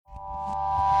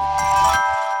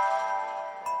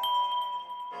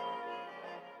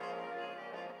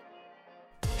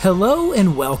Hello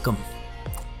and welcome.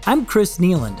 I'm Chris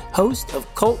Nealand, host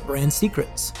of Cult Brand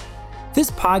Secrets. This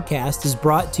podcast is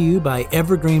brought to you by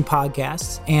Evergreen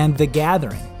Podcasts and The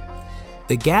Gathering.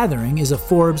 The Gathering is a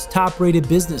Forbes top-rated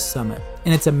business summit,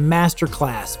 and it's a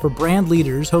masterclass for brand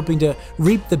leaders hoping to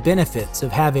reap the benefits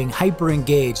of having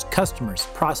hyper-engaged customers,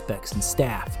 prospects, and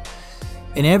staff.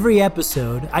 In every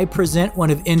episode, I present one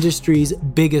of industry's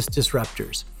biggest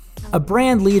disruptors, a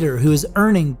brand leader who is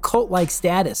earning cult-like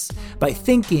status by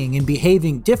thinking and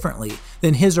behaving differently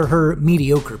than his or her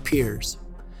mediocre peers.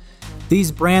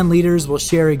 These brand leaders will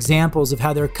share examples of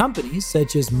how their companies,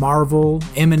 such as Marvel,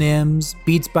 M&M's,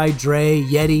 Beats by Dre,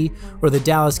 Yeti, or the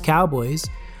Dallas Cowboys,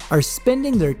 are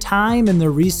spending their time and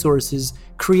their resources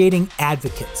creating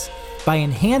advocates by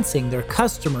enhancing their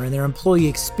customer and their employee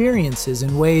experiences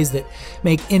in ways that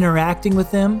make interacting with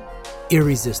them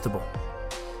irresistible.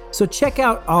 So check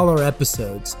out all our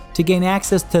episodes to gain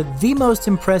access to the most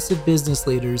impressive business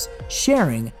leaders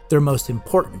sharing their most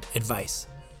important advice.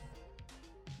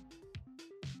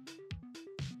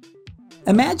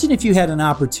 Imagine if you had an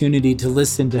opportunity to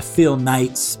listen to Phil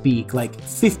Knight speak like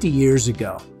 50 years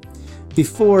ago,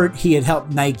 before he had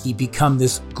helped Nike become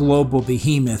this global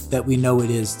behemoth that we know it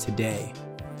is today.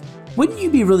 Wouldn't you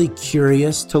be really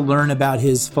curious to learn about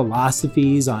his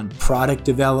philosophies on product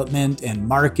development and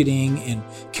marketing and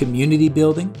community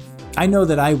building? I know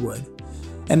that I would.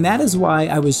 And that is why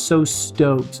I was so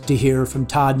stoked to hear from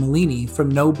Todd Mallini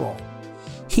from Noble.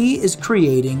 He is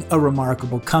creating a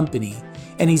remarkable company,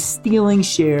 and he's stealing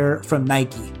share from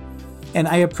Nike. And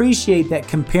I appreciate that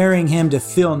comparing him to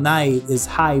Phil Knight is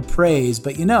high praise,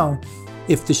 but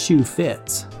if the shoe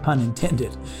fits, pun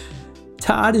intended.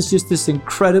 Todd is just this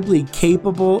incredibly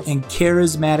capable and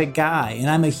charismatic guy, and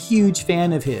I'm a huge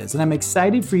fan of his, and I'm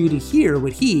excited for you to hear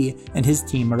what he and his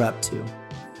team are up to.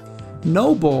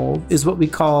 Noble is what we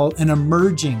call an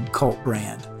emerging cult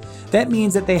brand. That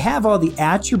means that they have all the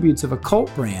attributes of a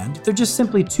cult brand, they're just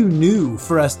simply too new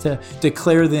for us to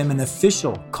declare them an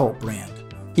official cult brand.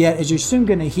 Yet, as you're soon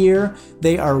going to hear,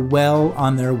 they are well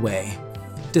on their way.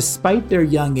 Despite their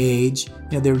young age,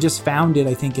 they were just founded,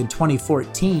 I think, in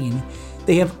 2014,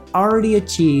 they have already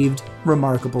achieved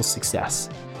remarkable success.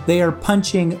 They are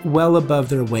punching well above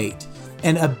their weight.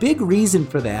 And a big reason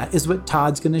for that is what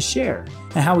Todd's going to share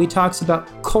and how he talks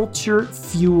about culture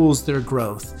fuels their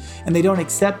growth. And they don't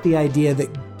accept the idea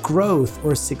that growth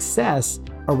or success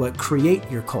are what create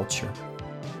your culture.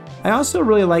 I also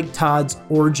really like Todd's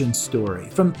origin story.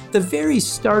 From the very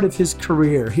start of his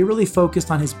career, he really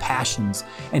focused on his passions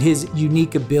and his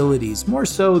unique abilities, more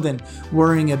so than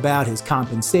worrying about his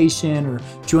compensation or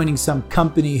joining some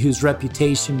company whose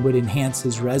reputation would enhance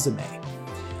his resume.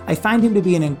 I find him to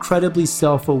be an incredibly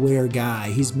self-aware guy.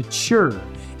 He's mature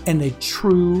and a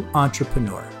true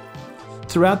entrepreneur.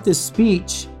 Throughout this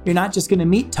speech, you're not just going to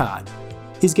meet Todd.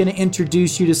 He's going to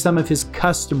introduce you to some of his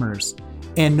customers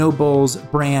and Noble's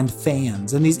brand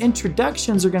fans. And these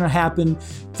introductions are going to happen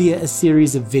via a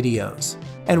series of videos.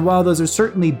 And while those are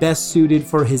certainly best suited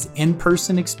for his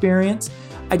in-person experience,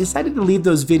 I decided to leave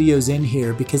those videos in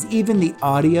here because even the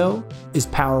audio is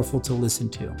powerful to listen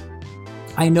to.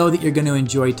 I know that you're going to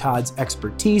enjoy Todd's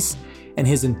expertise and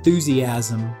his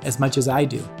enthusiasm as much as I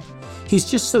do. He's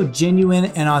just so genuine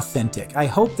and authentic. I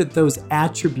hope that those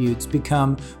attributes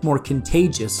become more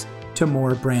contagious to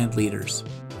more brand leaders.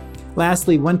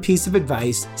 Lastly, one piece of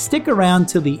advice, stick around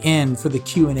till the end for the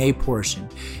Q&A portion.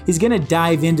 He's going to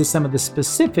dive into some of the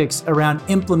specifics around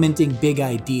implementing big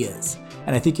ideas,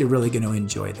 and I think you're really going to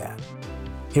enjoy that.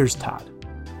 Here's Todd.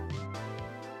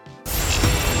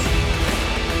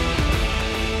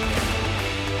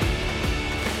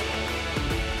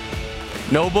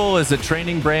 Noble is a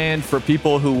training brand for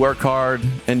people who work hard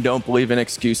and don't believe in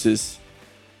excuses.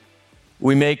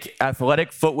 We make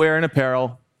athletic footwear and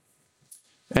apparel,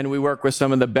 and we work with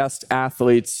some of the best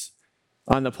athletes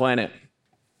on the planet.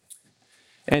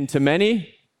 And to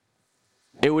many,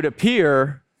 it would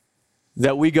appear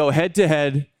that we go head to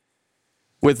head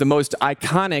with the most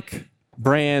iconic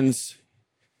brands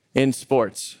in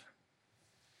sports.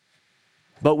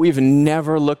 But we've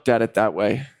never looked at it that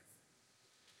way.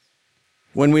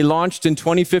 When we launched in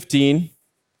 2015,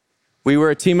 we were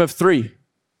a team of 3.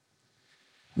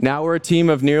 Now we're a team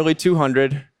of nearly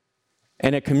 200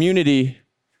 and a community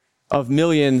of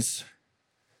millions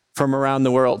from around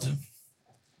the world.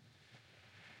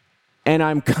 And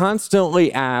I'm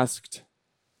constantly asked,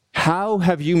 how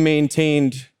have you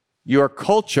maintained your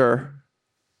culture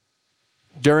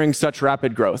during such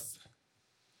rapid growth?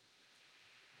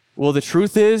 Well, the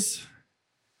truth is,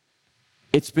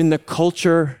 it's been the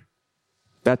culture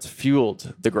that's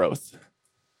fueled the growth,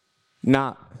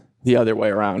 not the other way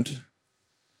around.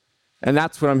 And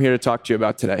that's what I'm here to talk to you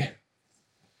about today.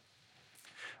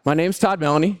 My name's Todd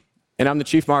Melanie, and I'm the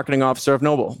Chief Marketing Officer of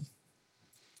Noble.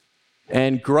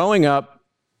 And growing up,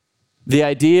 the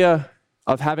idea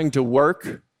of having to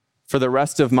work for the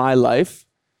rest of my life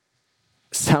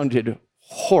sounded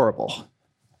horrible.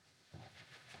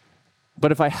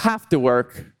 But if I have to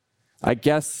work, I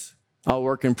guess I'll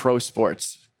work in pro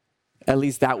sports. At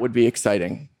least that would be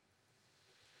exciting.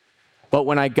 But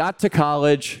when I got to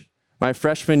college, my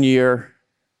freshman year,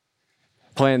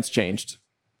 plans changed.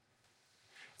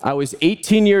 I was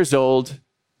 18 years old,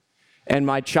 and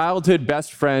my childhood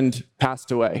best friend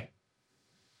passed away.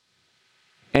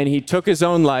 And he took his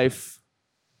own life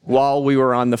while we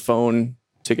were on the phone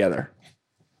together.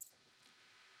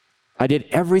 I did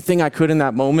everything I could in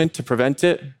that moment to prevent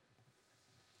it,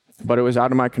 but it was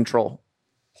out of my control.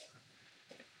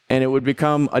 And it would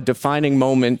become a defining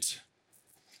moment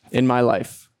in my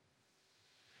life.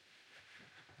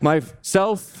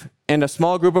 Myself and a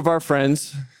small group of our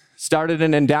friends started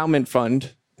an endowment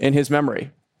fund in his memory,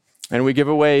 and we give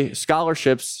away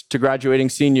scholarships to graduating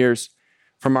seniors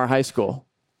from our high school.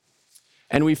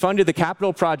 And we funded the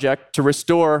capital project to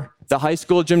restore the high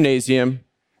school gymnasium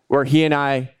where he and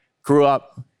I grew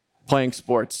up playing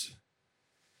sports.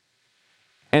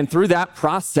 And through that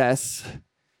process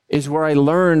is where I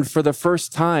learned for the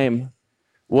first time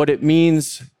what it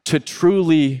means to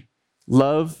truly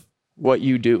love what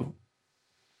you do.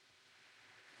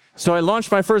 So I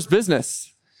launched my first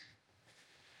business.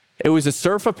 It was a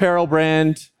surf apparel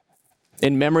brand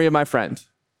in memory of my friend.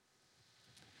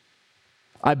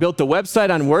 I built a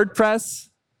website on WordPress.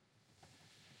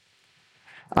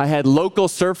 I had local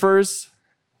surfers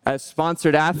as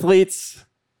sponsored athletes,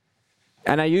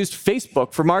 and I used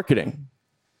Facebook for marketing.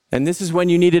 And this is when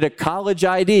you needed a college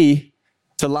ID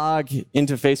to log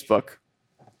into Facebook.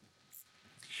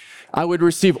 I would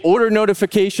receive order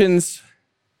notifications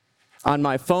on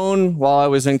my phone while I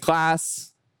was in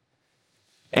class,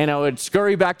 and I would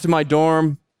scurry back to my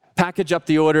dorm, package up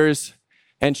the orders,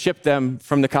 and ship them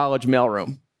from the college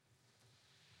mailroom.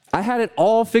 I had it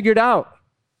all figured out.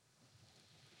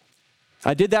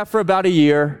 I did that for about a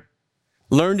year,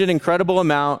 learned an incredible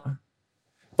amount,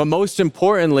 but most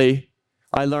importantly,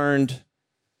 I learned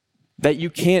that you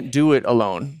can't do it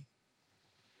alone.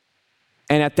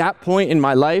 And at that point in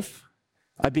my life,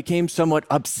 I became somewhat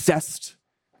obsessed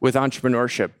with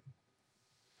entrepreneurship.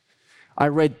 I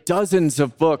read dozens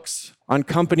of books on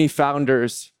company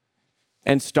founders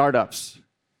and startups,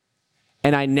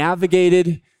 and I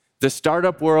navigated the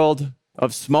startup world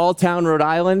of small town Rhode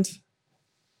Island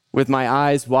with my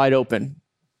eyes wide open.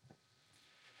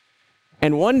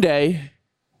 And one day,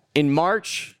 in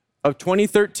March of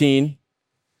 2013,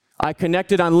 I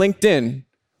connected on LinkedIn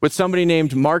with somebody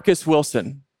named Marcus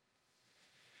Wilson.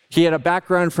 He had a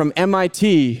background from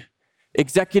MIT,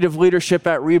 executive leadership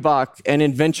at Reebok, and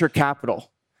in venture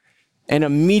capital. And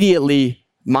immediately,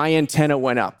 my antenna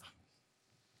went up.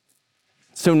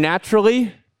 So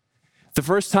naturally, the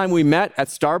first time we met at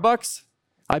Starbucks,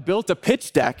 I built a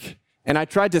pitch deck and I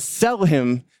tried to sell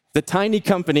him the tiny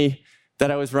company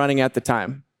that I was running at the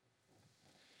time.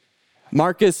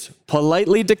 Marcus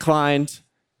politely declined,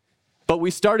 but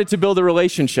we started to build a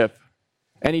relationship.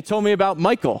 And he told me about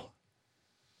Michael,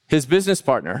 his business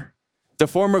partner, the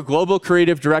former global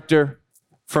creative director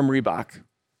from Reebok.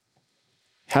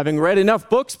 Having read enough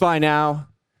books by now,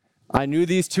 I knew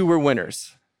these two were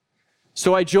winners.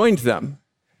 So I joined them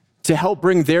to help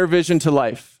bring their vision to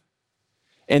life.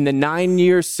 And the 9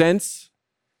 years since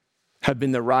have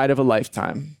been the ride of a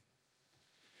lifetime.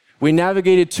 We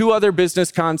navigated 2 other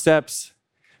business concepts,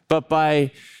 but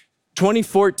by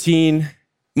 2014,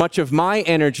 much of my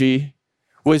energy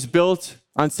was built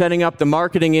on setting up the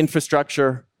marketing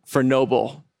infrastructure for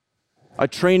Noble, a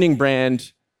training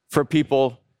brand for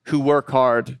people who work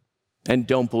hard and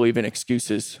don't believe in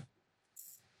excuses.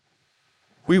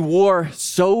 We wore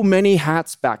so many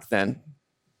hats back then,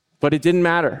 but it didn't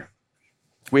matter.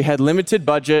 We had limited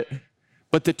budget,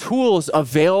 but the tools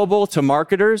available to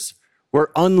marketers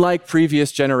were unlike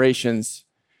previous generations.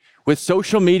 With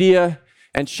social media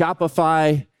and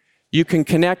Shopify, you can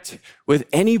connect with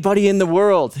anybody in the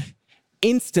world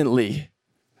instantly,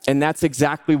 and that's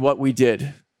exactly what we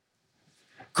did.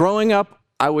 Growing up,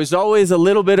 I was always a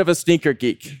little bit of a sneaker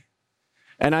geek,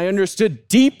 and I understood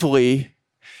deeply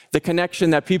the connection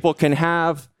that people can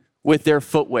have with their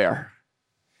footwear,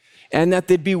 and that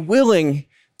they'd be willing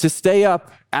to stay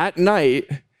up at night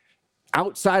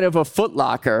outside of a Foot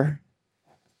Locker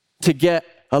to get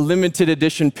a limited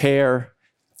edition pair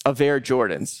of Air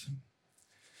Jordans.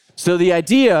 So the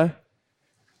idea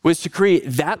was to create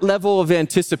that level of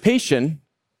anticipation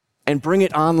and bring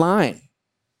it online.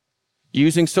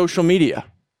 using social media.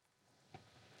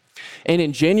 And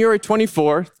on January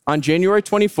 24th,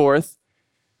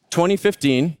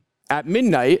 2015, at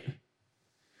midnight,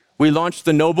 we launched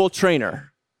the Noble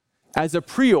Trainer as a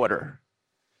pre-order,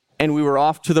 and we were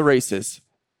off to the races.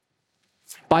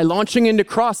 By launching into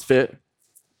CrossFit,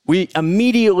 we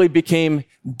immediately became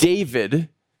David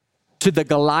to the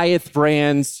Goliath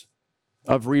brands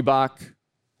of Reebok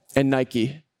and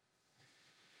Nike.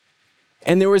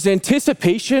 And there was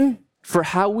anticipation for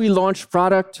how we launched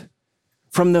product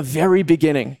from the very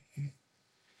beginning.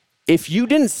 If you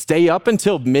didn't stay up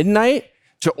until midnight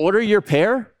to order your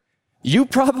pair, you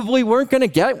probably weren't going to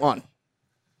get one.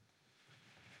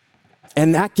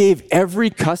 And that gave every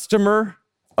customer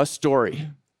a story.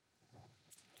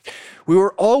 We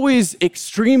were always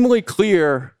extremely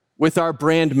clear with our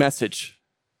brand message.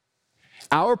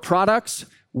 Our products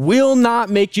will not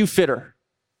make you fitter.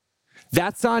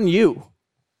 That's on you.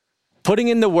 Putting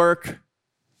in the work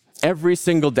every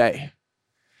single day.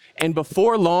 And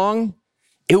before long,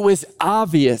 it was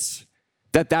obvious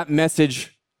that that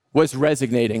message was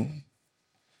resonating.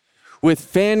 With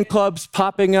fan clubs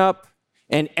popping up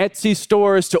and Etsy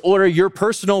stores to order your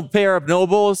personal pair of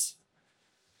Nobles,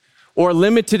 or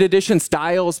limited edition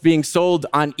styles being sold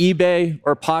on eBay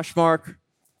or Poshmark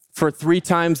for 3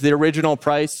 times the original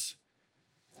price,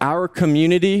 our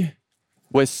community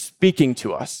was speaking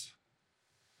to us.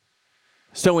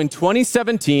 So in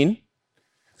 2017,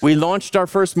 we launched our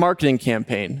first marketing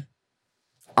campaign,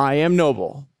 I Am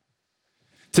Noble,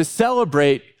 to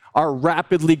celebrate our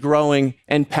rapidly growing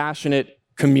and passionate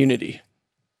community.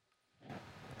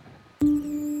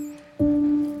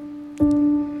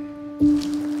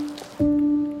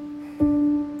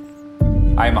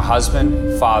 I am a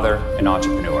husband, father, and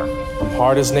entrepreneur. I'm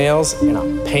hard as nails, and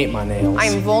I'll paint my nails.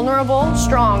 I'm vulnerable,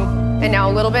 strong, and now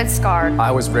a little bit scarred.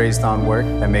 I was raised on work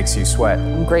that makes you sweat.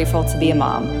 I'm grateful to be a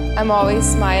mom. I'm always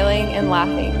smiling and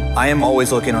laughing. I am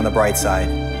always looking on the bright side,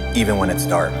 even when it's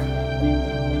dark.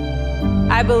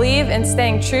 I believe in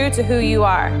staying true to who you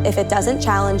are. If it doesn't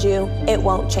challenge you, it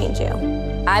won't change you.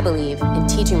 I believe in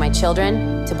teaching my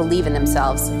children to believe in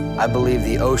themselves. I believe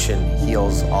the ocean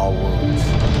heals all wounds.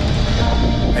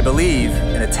 I believe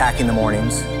in attacking the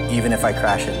mornings, even if I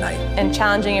crash at night. And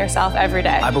challenging yourself every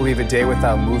day. I believe a day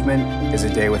without movement is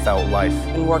a day without life.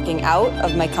 And working out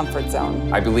of my comfort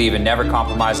zone. I believe in never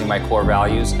compromising my core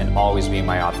values and always being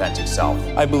my authentic self.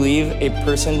 I believe a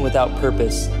person without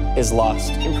purpose is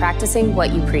lost. In practicing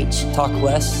what you preach. Talk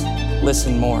less,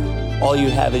 listen more. All you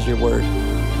have is your word.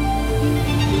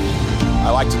 I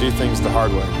like to do things the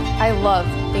hard way. I love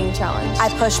being challenged. I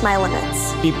push my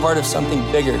limits. Be part of something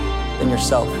bigger than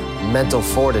yourself. Mental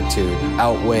fortitude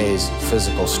outweighs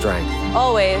physical strength.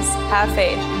 Always have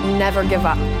faith. Never give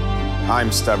up.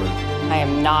 I'm stubborn. I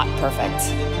am not perfect.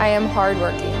 I am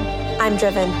hardworking. I'm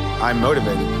driven. I'm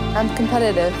motivated. I'm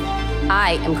competitive.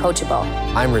 I am coachable.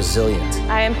 I'm resilient.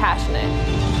 I am passionate.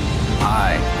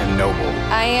 I am noble.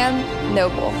 I am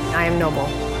noble. I am noble.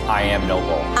 I am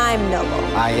noble. I'm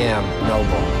noble. I am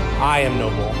noble. I am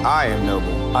noble. I am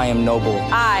noble. I am noble.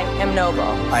 I am noble.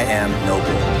 I am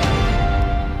noble.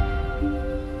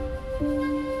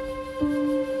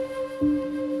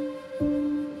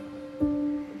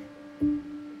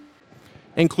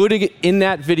 Included in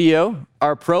that video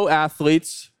are pro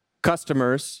athletes,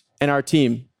 customers, and our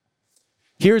team.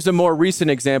 Here's a more recent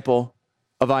example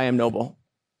of I Am Noble.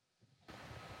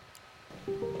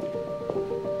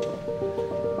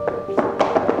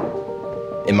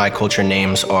 In my culture,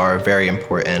 names are very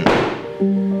important.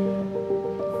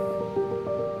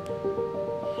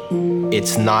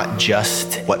 It's not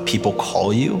just what people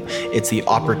call you, it's the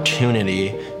opportunity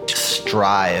to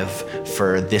strive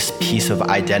for this piece of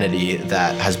identity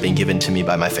that has been given to me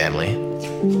by my family.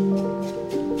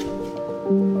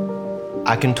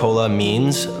 Akintola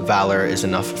means valor is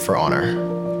enough for honor.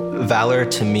 Valor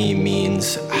to me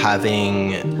means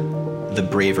having the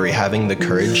bravery, having the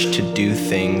courage to do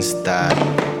things that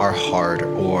are hard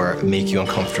or make you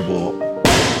uncomfortable.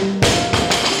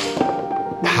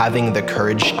 Having the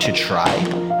courage to try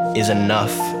is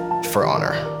enough for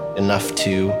honor, enough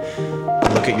to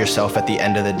look at yourself at the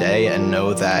end of the day and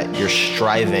know that you're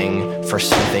striving for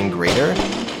something greater.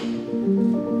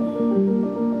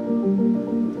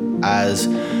 As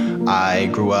I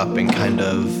grew up and kind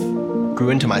of grew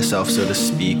into myself, so to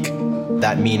speak,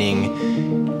 that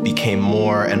meaning became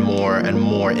more and more and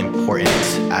more important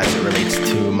as it relates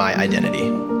to my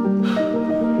identity.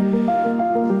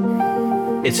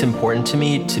 It's important to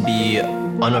me to be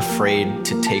unafraid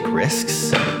to take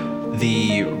risks.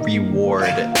 The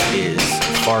reward is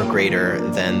far greater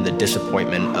than the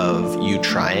disappointment of you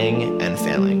trying and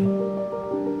failing.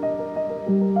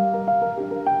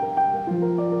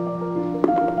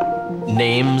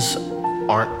 Names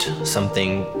aren't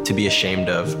something to be ashamed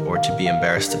of or to be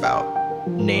embarrassed about.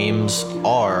 Names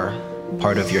are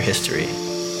part of your history.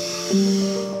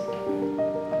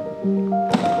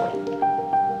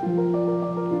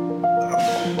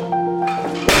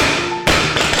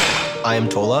 I am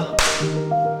Tola.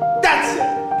 That's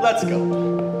it. Let's go.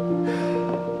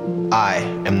 I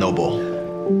am noble.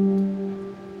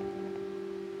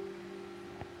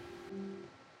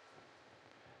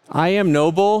 I Am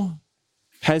Noble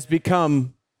has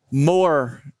become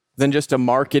more than just a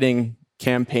marketing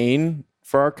campaign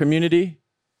for our community.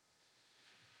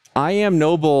 I Am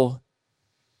Noble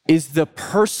is the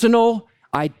personal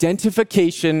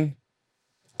identification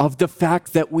of the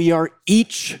fact that we are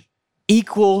each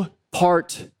equal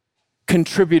part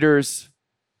contributors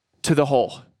to the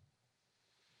whole.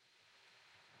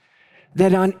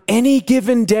 That on any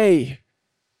given day,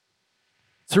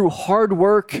 through hard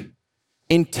work,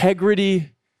 integrity,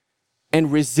 and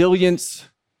resilience,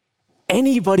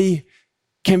 anybody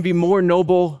can be more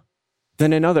noble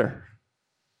than another.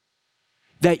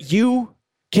 That you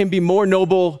can be more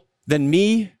noble than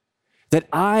me, that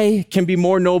I can be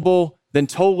more noble than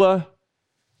Tola,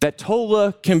 that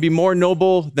Tola can be more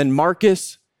noble than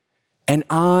Marcus, and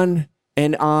on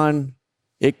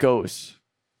it goes.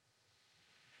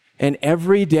 And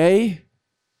every day,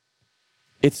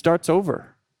 it starts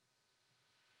over.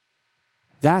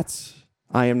 That's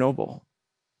I Am Noble.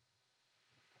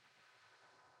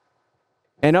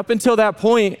 And up until that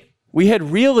point, we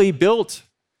had really built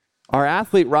our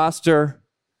athlete roster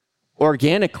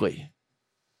organically.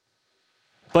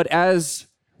 But as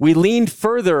we leaned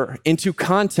further into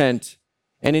content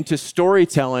and into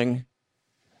storytelling,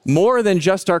 more than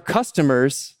just our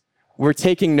customers were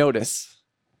taking notice.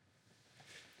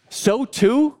 So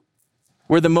too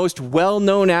were the most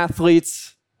well-known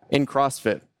athletes in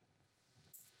CrossFit.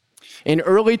 In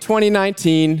early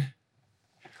 2019,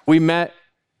 we met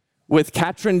with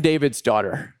Katrin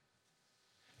Davidsdottir,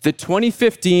 the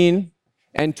 2015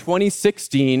 and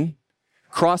 2016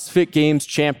 CrossFit Games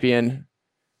champion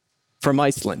from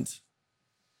Iceland.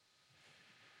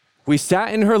 We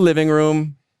sat in her living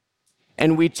room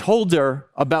and we told her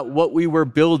about what we were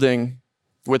building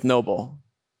with Noble.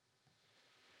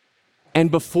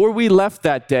 And before we left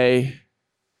that day,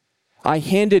 I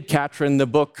handed Katrin the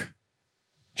book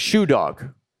Shoe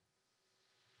Dog.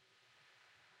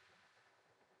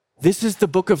 This is the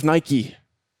book of Nike.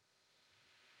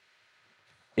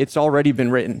 It's already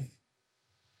been written.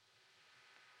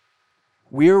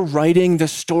 We're writing the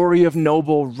story of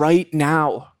Noble right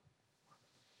now.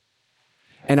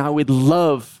 And I would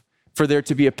love for there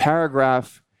to be a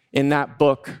paragraph in that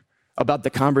book about the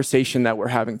conversation that we're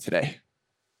having today.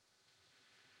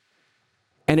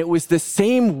 And it was the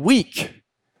same week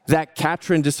that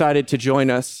Katrin decided to join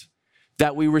us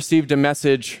that we received a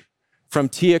message from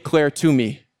Tia-Clair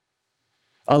Toomey,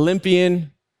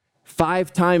 Olympian,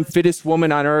 5-time fittest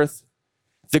woman on earth,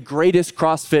 the greatest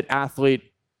CrossFit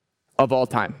athlete of all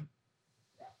time.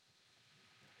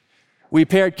 We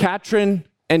paired Katrin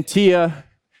and Tia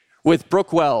with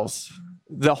Brooke Wells,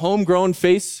 the homegrown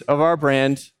face of our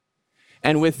brand.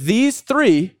 And with these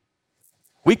three,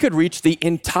 we could reach the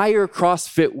entire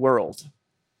CrossFit world.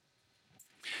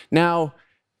 Now,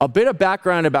 a bit of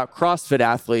background about CrossFit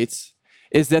athletes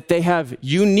is that they have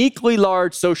uniquely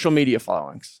large social media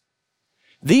followings.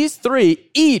 These three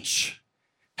each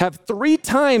have 3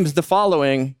 times the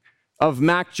following of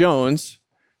Mac Jones,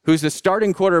 who's the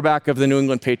starting quarterback of the New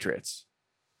England Patriots.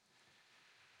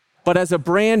 But as a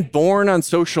brand born on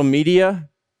social media,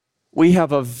 we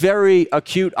have a very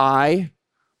acute eye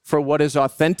for what is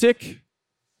authentic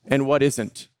and what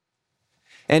isn't.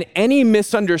 And any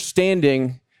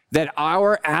misunderstanding that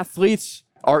our athletes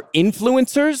are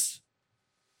influencers,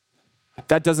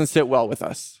 that doesn't sit well with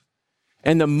us.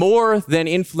 And the More Than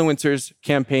Influencers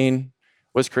campaign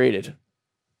was created.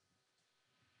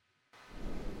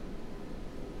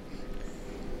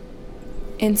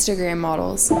 Instagram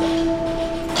models.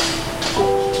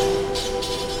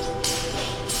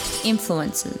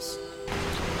 Influencers.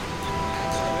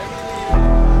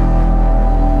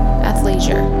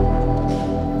 Athleisure.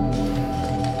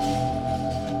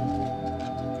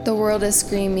 The world is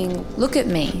screaming, look at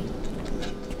me.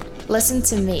 listen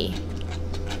to me.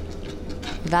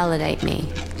 Validate me.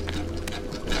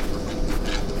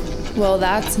 Well,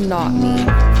 that's not me.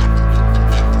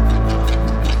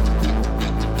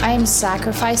 I am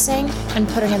sacrificing and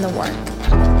putting in the work.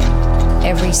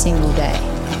 Every single day.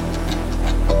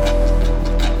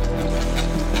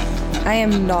 I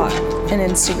am not an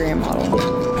Instagram model.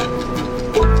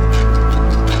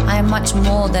 I am much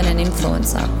more than an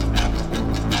influencer.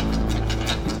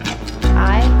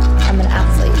 I am an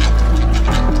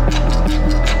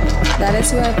That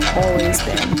is who I've always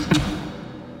been.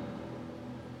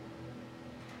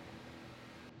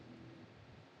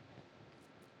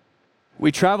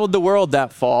 We traveled the world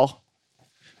that fall,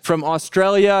 from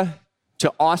Australia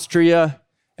to Austria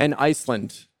and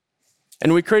Iceland.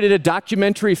 And we created a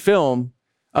documentary film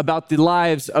about the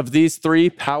lives of these three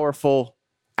powerful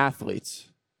athletes.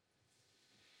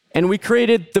 And we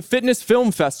created the Fitness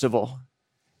Film Festival,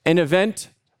 an event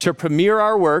to premiere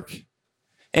our work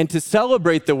and to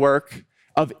celebrate the work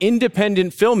of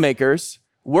independent filmmakers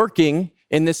working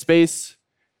in the space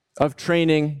of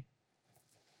training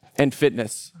and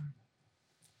fitness.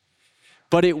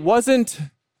 But it wasn't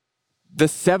the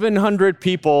 700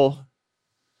 people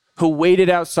who waited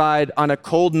outside on a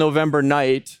cold November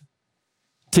night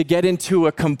to get into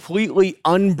a completely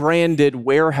unbranded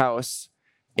warehouse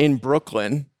in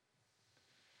Brooklyn,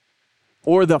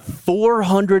 or the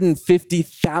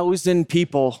 450,000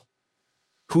 people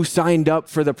who signed up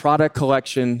for the product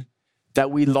collection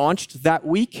that we launched that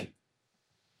week,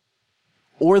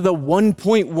 or the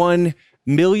 1.1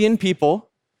 million people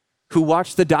who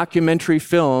watched the documentary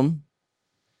film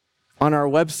on our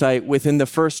website within the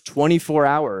first 24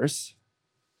 hours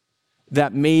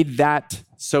that made that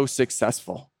so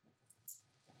successful.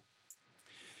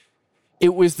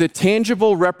 It was the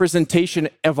tangible representation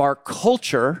of our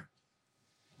culture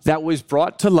that was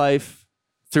brought to life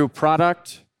through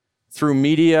product, through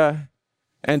media,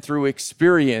 and through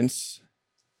experience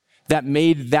that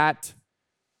made that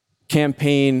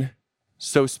campaign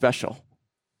so special.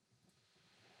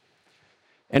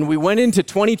 And we went into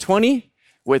 2020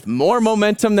 with more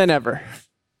momentum than ever.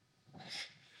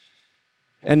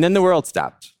 And then the world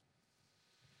stopped.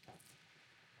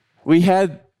 We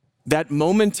had that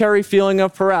momentary feeling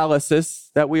of paralysis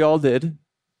that we all did.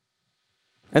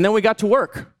 And then we got to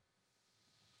work.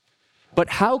 But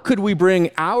how could we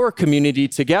bring our community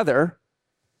together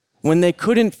when they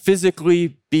couldn't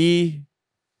physically be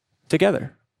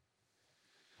together?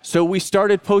 So we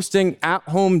started posting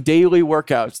at-home daily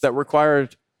workouts that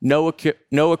required no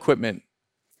equipment.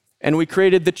 And we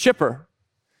created the Chipper,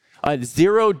 a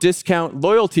zero-discount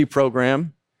loyalty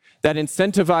program that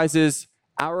incentivizes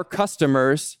our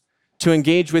customers to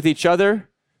engage with each other,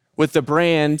 with the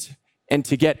brand, and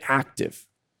to get active.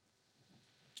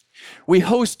 We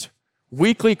host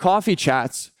weekly coffee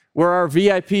chats where our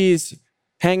VIPs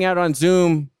hang out on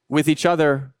Zoom with each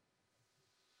other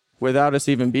without us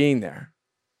even being there.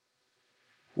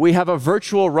 We have a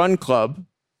virtual run club,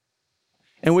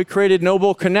 and we created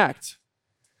Noble Connect,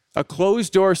 a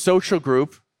closed-door social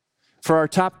group for our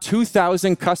top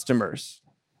 2,000 customers.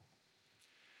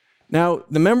 Now,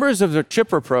 the members of the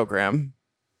Chipper program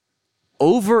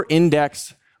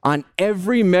over-index on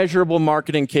every measurable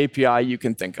marketing KPI you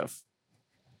can think of.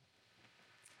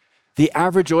 The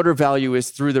average order value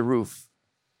is through the roof.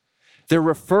 Their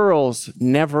referrals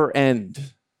never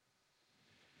end.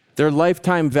 Their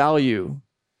lifetime value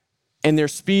and their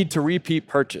speed to repeat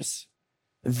purchase.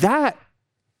 That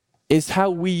is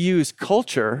how we use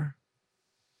culture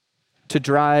to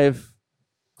drive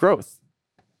growth.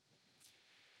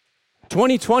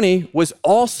 2020 was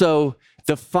also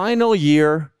the final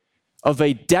year of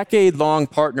a decade-long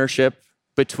partnership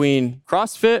between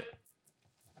CrossFit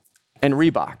and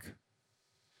Reebok.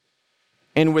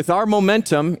 And with our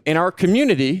momentum in our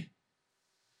community,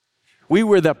 we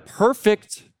were the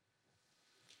perfect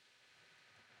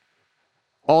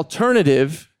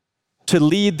alternative to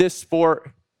lead this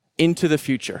sport into the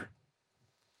future.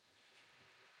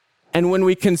 And when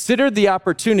we considered the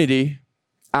opportunity,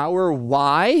 our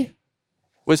why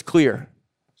was clear.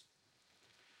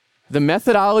 The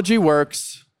methodology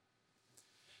works,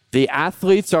 the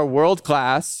athletes are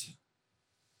world-class,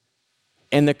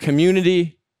 and the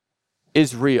community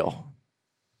is real.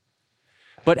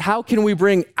 But how can we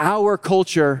bring our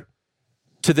culture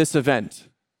to this event?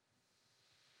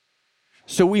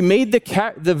 So we made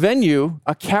the venue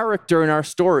a character in our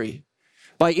story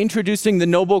by introducing the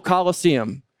Noble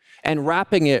Coliseum and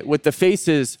wrapping it with the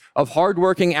faces of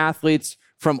hardworking athletes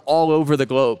from all over the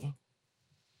globe.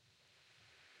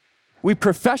 We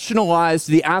professionalized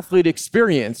the athlete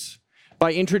experience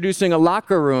by introducing a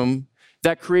locker room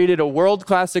that created a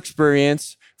world-class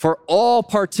experience for all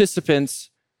participants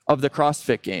of the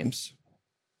CrossFit Games.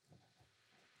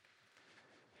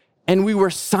 And we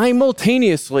were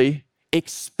simultaneously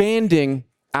expanding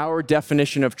our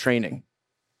definition of training.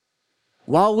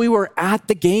 While we were at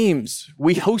the games,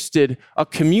 we hosted a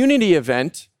community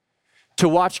event to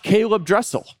watch Caleb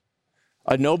Dressel,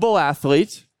 a Noble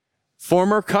athlete,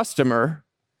 former customer,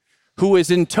 who is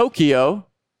in Tokyo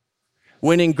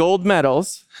winning gold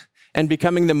medals and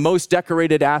becoming the most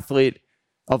decorated athlete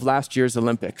of last year's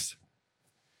Olympics.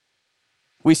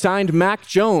 We signed Mac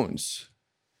Jones,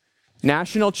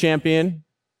 national champion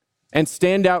and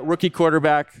standout rookie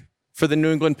quarterback for the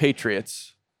New England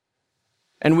Patriots.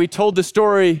 And we told the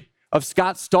story of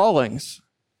Scott Stallings,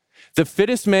 the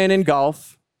fittest man in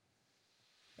golf,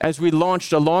 as we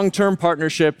launched a long-term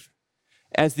partnership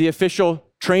as the official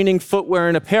training footwear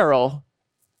and apparel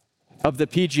of the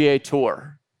PGA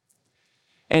Tour.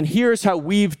 And here's how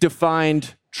we've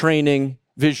defined training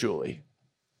visually.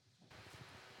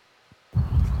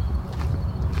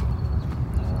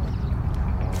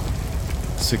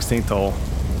 Sixteenth hole,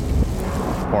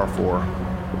 par 4,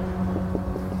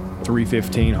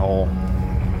 315 hole,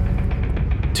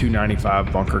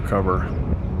 295 bunker cover.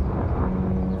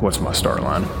 What's my start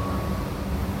line?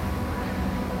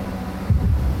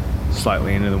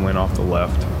 Slightly into the wind off the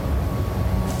left.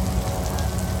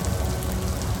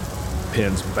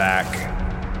 Pins back.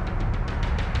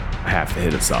 I have to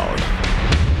hit it solid.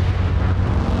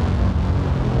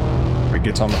 If it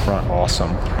gets on the front,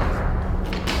 awesome.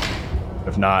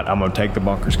 If not, I'm going to take the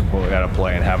bunkers completely out of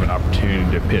play and have an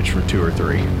opportunity to pitch for 2 or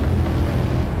 3.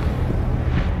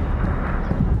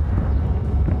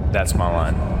 That's my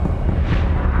line.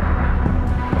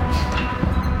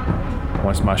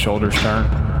 Once my shoulders turn,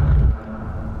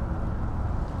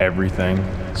 everything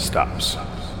stops.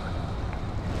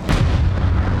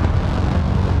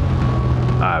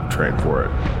 I've trained for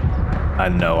it. I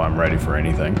know I'm ready for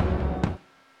anything.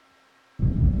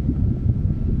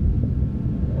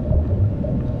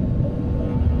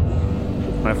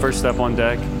 When I first step on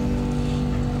deck,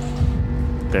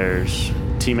 there's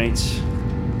teammates,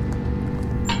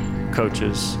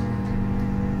 coaches,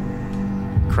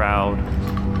 crowd,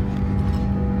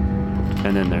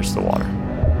 and then there's the water.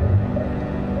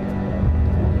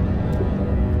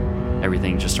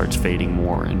 Everything just starts fading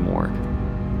more and more.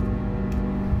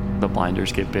 The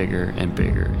blinders get bigger and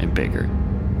bigger and bigger.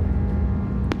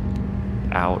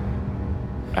 Out,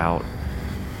 out,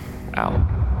 out.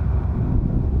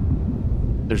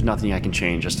 There's nothing I can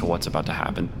change as to what's about to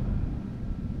happen.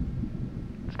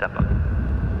 Step up.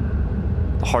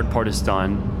 The hard part is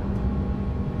done.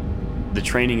 The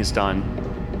training is done.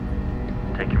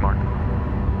 Take your mark.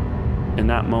 In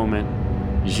that moment,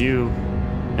 is you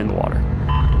and the water.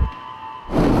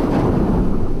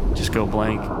 Just go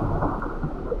blank.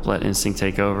 Let instinct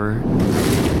take over.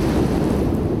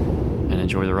 And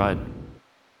enjoy the ride.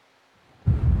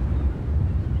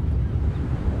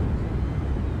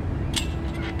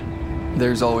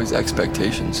 There's always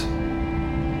expectations.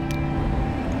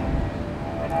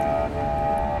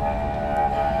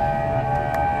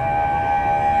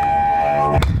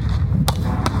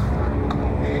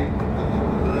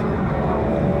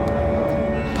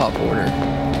 Pop order.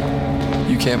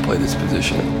 You can't play this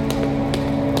position.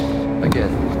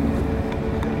 Again.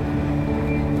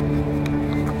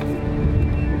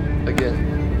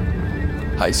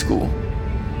 Again. High school.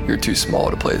 You're too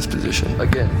small to play this position.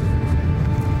 Again.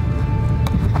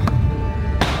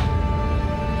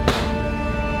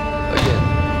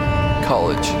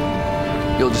 College,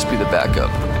 you'll just be the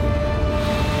backup.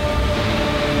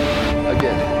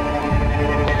 Again.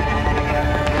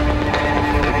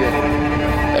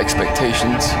 Again.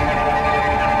 Expectations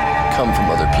come from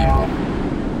other people.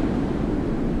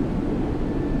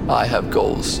 I have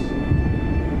goals.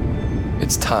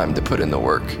 It's time to put in the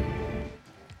work.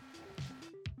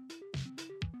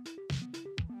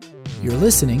 You're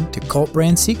listening to Cult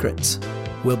Brand Secrets.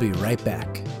 We'll be right back.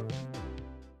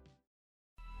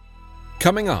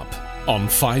 Coming up on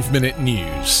 5 Minute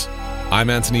News,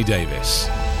 I'm Anthony Davis.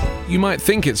 You might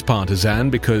think it's partisan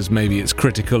because maybe it's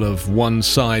critical of one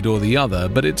side or the other,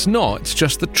 but it's not, it's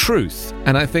just the truth.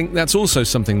 And I think that's also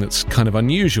something that's kind of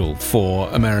unusual for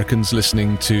Americans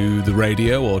listening to the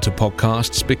radio or to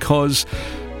podcasts, because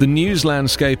the news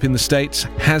landscape in the States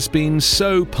has been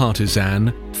so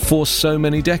partisan for so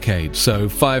many decades. So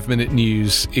 5 Minute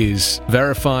News is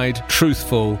verified,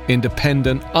 truthful,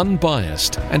 independent,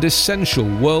 unbiased, and essential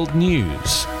world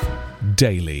news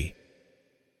daily.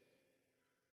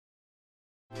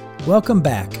 Welcome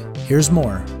back. Here's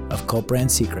more of Cult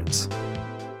Brand Secrets.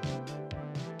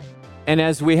 And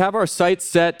as we have our sights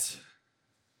set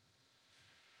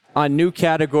on new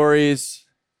categories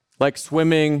like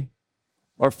swimming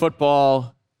or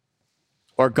football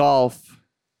or golf,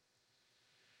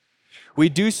 we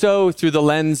do so through the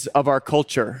lens of our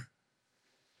culture,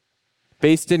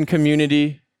 based in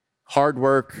community, hard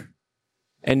work,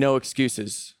 and no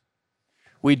excuses.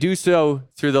 We do so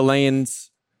through the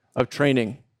lens of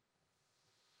training.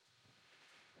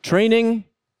 Training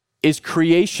is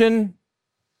creation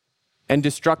and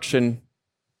destruction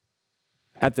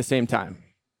at the same time.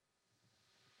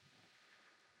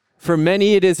 For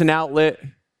many, it is an outlet.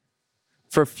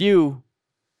 For few,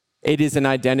 it is an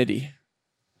identity.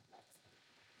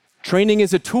 Training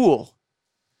is a tool.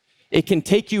 It can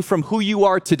take you from who you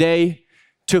are today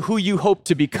to who you hope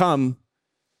to become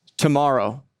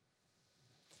tomorrow.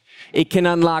 It can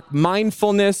unlock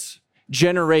mindfulness,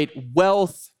 generate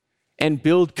wealth, and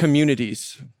build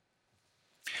communities.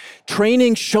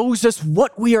 Training shows us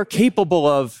what we are capable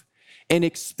of and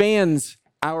expands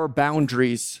our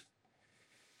boundaries.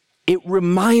 It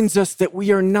reminds us that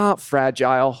we are not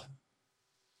fragile,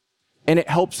 and it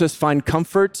helps us find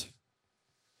comfort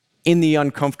in the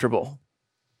uncomfortable.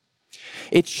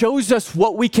 It shows us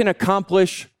what we can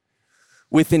accomplish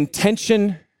with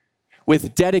intention,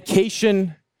 with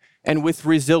dedication, and with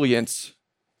resilience.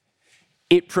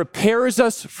 It prepares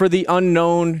us for the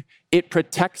unknown. It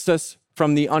protects us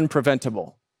from the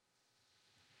unpreventable.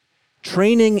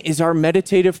 Training is our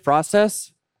meditative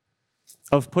process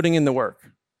of putting in the work.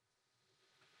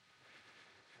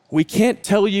 We can't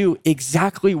tell you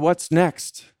exactly what's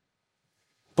next,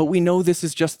 but we know this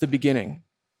is just the beginning.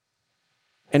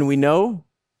 And we know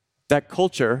that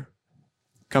culture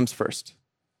comes first.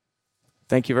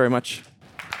 Thank you very much.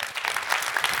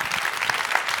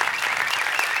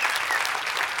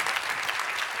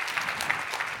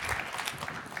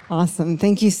 Awesome.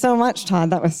 Thank you so much, Todd.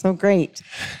 That was so great.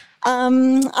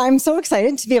 I'm so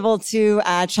excited to be able to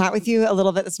chat with you a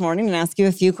little bit this morning and ask you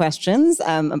a few questions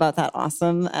about that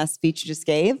awesome speech you just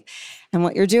gave and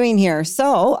what you're doing here.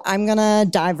 So I'm going to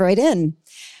dive right in.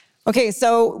 Okay,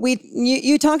 so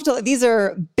you talked. These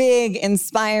are big,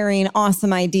 inspiring,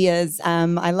 awesome ideas.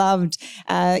 I loved,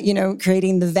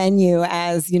 creating the venue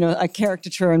as a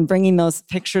caricature and bringing those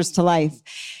pictures to life.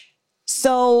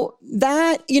 So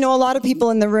that, a lot of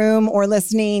people in the room or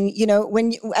listening,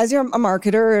 as you're a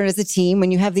marketer or as a team,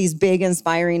 when you have these big,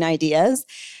 inspiring ideas,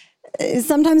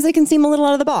 sometimes they can seem a little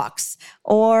out of the box,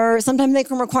 or sometimes they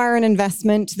can require an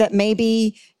investment that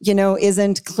maybe,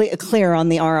 isn't clear on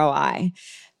the ROI.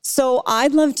 So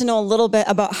I'd love to know a little bit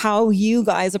about how you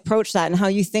guys approach that and how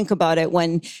you think about it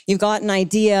when you've got an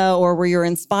idea or where you're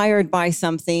inspired by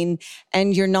something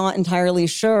and you're not entirely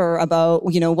sure about,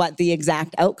 what the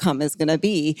exact outcome is going to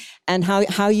be, and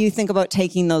how you think about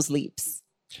taking those leaps.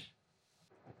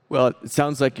 Well, it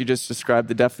sounds like you just described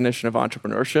the definition of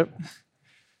entrepreneurship.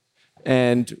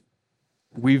 And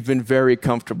we've been very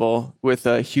comfortable with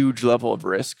a huge level of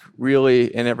risk,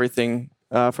 really, in everything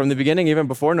from the beginning, even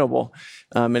before Noble.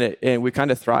 And we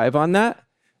kind of thrive on that.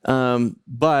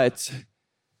 But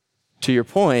to your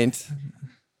point,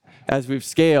 as we've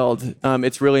scaled,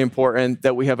 it's really important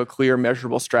that we have a clear,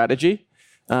 measurable strategy.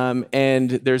 And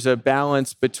there's a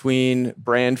balance between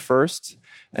brand first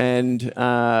and,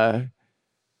 not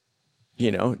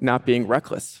being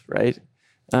reckless, right?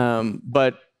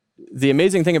 But the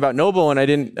amazing thing about Noble, and I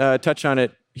didn't touch on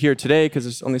it here today because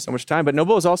there's only so much time, but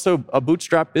Noble is also a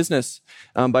bootstrap business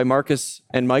by Marcus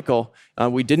and Michael.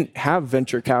 We didn't have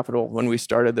venture capital when we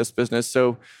started this business,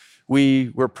 so we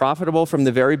were profitable from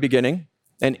the very beginning,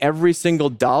 and every single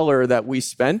dollar that we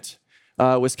spent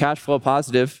was cash flow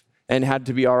positive and had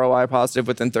to be ROI positive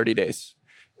within 30 days.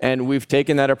 And we've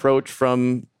taken that approach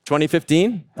from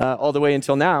 2015 all the way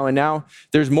until now. And now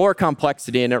there's more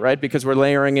complexity in it, right? Because we're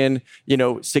layering in,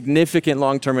 significant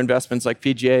long-term investments like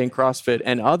PGA and CrossFit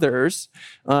and others.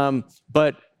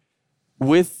 But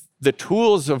with the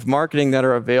tools of marketing that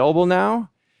are available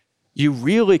now, you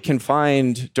really can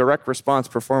find direct response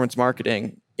performance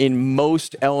marketing in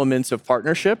most elements of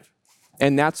partnership.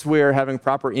 And that's where having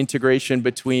proper integration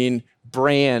between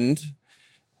brand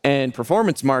and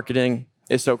performance marketing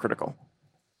is so critical.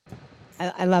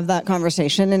 I love that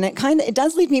conversation. And it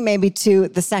does lead me maybe to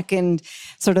the second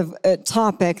sort of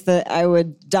topic that I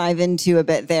would dive into a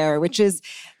bit there, which is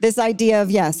this idea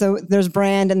of, so there's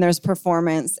brand and there's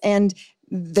performance and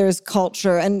there's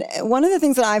culture. And one of the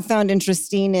things that I've found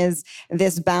interesting is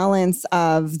this balance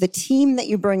of the team that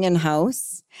you bring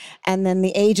in-house and then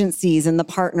the agencies and the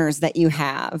partners that you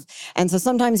have. And so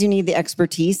sometimes you need the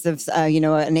expertise of,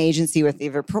 an agency with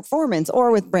either performance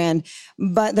or with brand,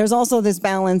 but there's also this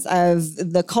balance of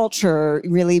the culture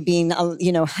really being,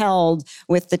 held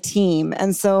with the team.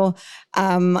 And so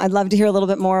I'd love to hear a little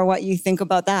bit more what you think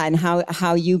about that and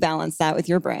how you balance that with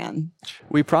your brand.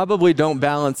 We probably don't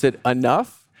balance it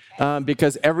enough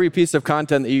because every piece of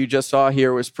content that you just saw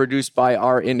here was produced by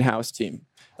our in-house team.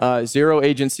 0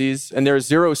 agencies, and there's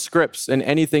 0 scripts, and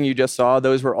anything you just saw,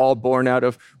 those were all born out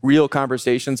of real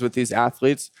conversations with these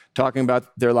athletes, talking about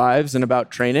their lives and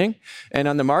about training. And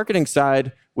on the marketing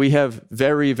side, we have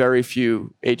very, very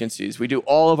few agencies. We do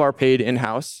all of our paid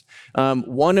in-house.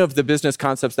 One of the business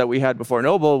concepts that we had before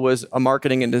Noble was a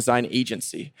marketing and design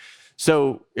agency.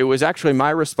 So it was actually my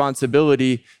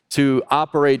responsibility to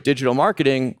operate digital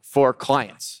marketing for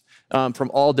clients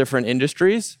from all different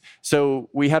industries. So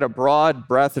we had a broad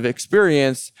breadth of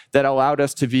experience that allowed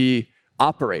us to be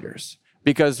operators.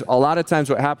 Because a lot of times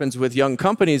what happens with young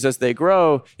companies as they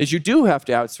grow is you do have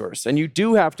to outsource and you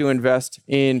do have to invest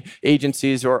in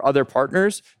agencies or other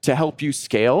partners to help you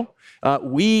scale.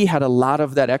 We had a lot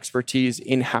of that expertise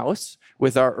in-house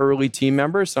with our early team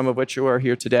members, some of which are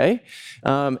here today.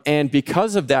 And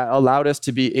because of that, allowed us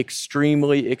to be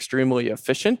extremely, extremely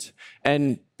efficient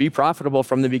and be profitable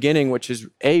from the beginning, which is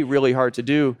really hard to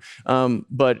do,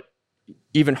 but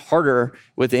even harder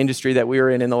with the industry that we were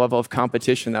in and the level of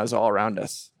competition that was all around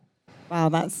us. Wow,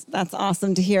 that's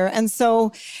awesome to hear. And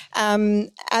so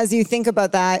as you think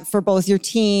about that for both your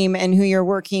team and who you're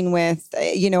working with,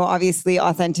 obviously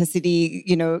authenticity,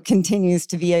 continues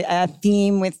to be a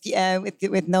theme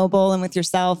with Noble and with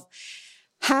yourself.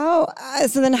 How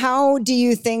do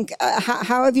you think,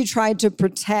 how have you tried to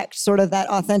protect sort of that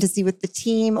authenticity with the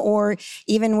team or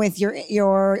even with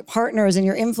your partners and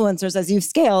your influencers as you've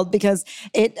scaled? Because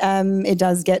it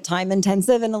does get time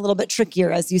intensive and a little bit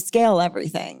trickier as you scale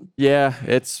everything. Yeah,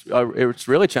 it's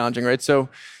really challenging, right? So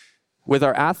with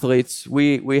our athletes,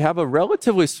 we have a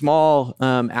relatively small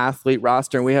athlete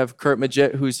roster. And we have Kurt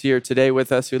Magid, who's here today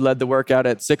with us, who led the workout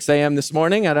at 6 a.m. this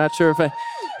morning. I'm not sure if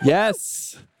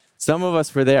yes. Some of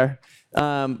us were there,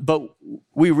 but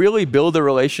we really build a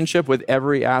relationship with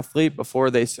every athlete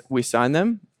before we sign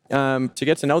them to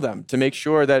get to know them, to make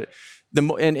sure that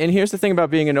and here's the thing about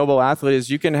being a Noble athlete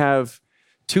is you can have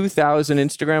 2,000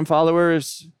 Instagram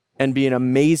followers and be an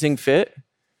amazing fit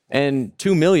and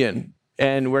 2 million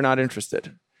and we're not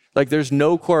interested. Like there's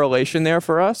no correlation there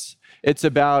for us. It's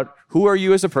about who are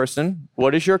you as a person?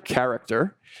 What is your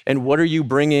character? And what are you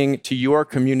bringing to your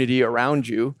community around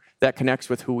you that connects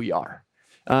with who we are?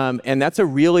 And that's a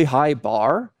really high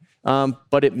bar,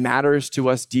 but it matters to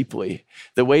us deeply.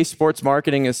 The way sports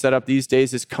marketing is set up these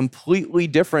days is completely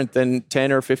different than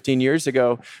 10 or 15 years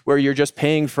ago, where you're just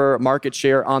paying for market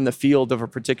share on the field of a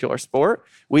particular sport.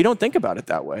 We don't think about it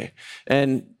that way.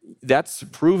 And that's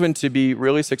proven to be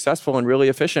really successful and really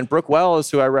efficient. Brooke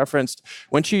Wells, who I referenced,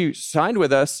 when she signed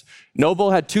with us,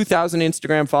 Noble had 2,000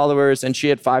 Instagram followers and she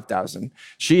had 5,000.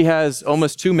 She has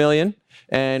almost 2 million.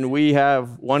 And we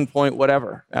have 1 point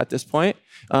whatever at this point.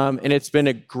 And it's been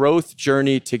a growth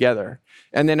journey together.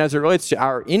 And then as it relates to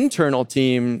our internal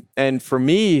team, and for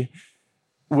me,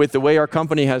 with the way our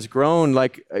company has grown,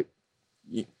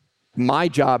 my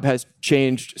job has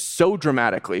changed so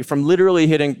dramatically from literally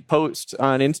hitting post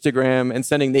on Instagram and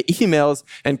sending the emails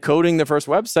and coding the first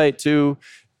website to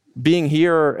being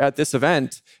here at this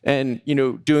event and,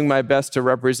 doing my best to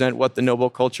represent what the Noble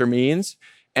culture means.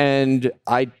 And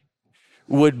I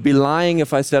would be lying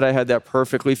if I said I had that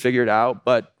perfectly figured out,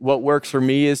 but what works for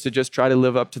me is to just try to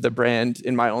live up to the brand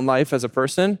in my own life as a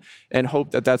person and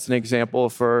hope that that's an example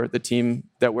for the team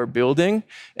that we're building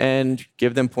and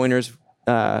give them pointers,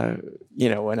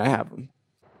 when I have them.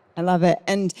 I love it.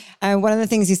 And one of the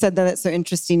things you said that's so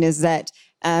interesting is that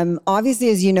obviously,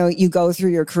 as you know, you go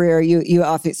through your career, you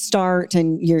often start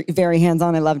and you're very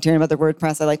hands-on. I love hearing about the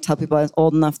WordPress. I like to tell people I was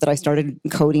old enough that I started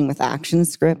coding with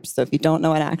ActionScript. So if you don't know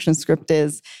what ActionScript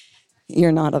is,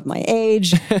 you're not of my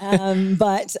age.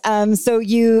 So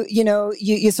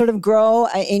you sort of grow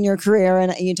in your career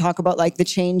and you talk about like the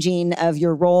changing of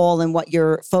your role and what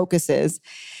your focus is.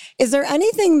 Is there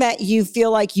anything that you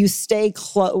feel like you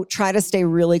try to stay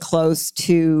really close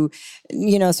to,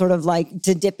 sort of like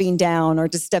to dipping down or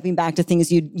to stepping back to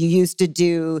things you used to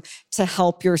do to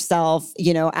help yourself,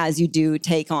 as you do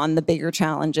take on the bigger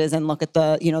challenges and look at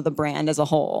the brand as a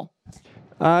whole?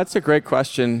 That's a great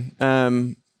question.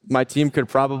 My team could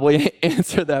probably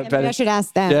answer that better. Maybe I should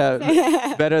ask them.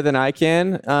 Yeah, better than I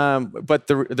can. But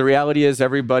the reality is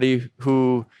everybody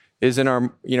who is in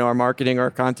our marketing or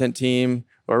content team,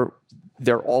 or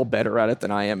they're all better at it than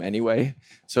I am anyway.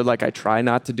 So I try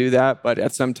not to do that, but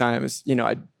at sometimes,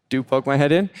 I do poke my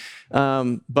head in.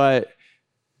 But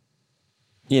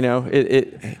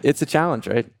it's a challenge,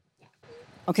 right?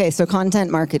 Okay, so content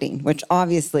marketing, which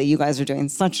obviously you guys are doing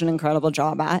such an incredible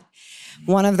job at.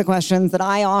 One of the questions that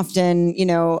I often,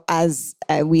 as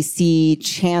we see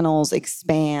channels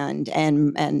expand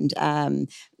and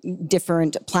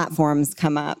different platforms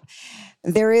come up,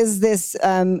 there is this,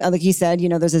 like you said,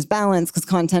 there's this balance because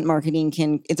content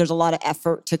marketing there's a lot of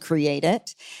effort to create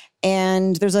it.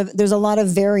 and there's a lot of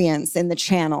variance in the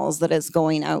channels that it's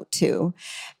going out to.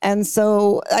 And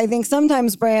so I think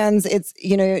sometimes brands, it's,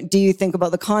 do you think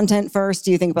about the content first?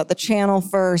 Do you think about the channel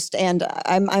first? And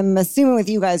I'm assuming with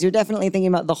you guys, you're definitely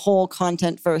thinking about the whole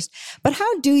content first. But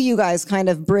how do you guys kind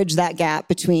of bridge that gap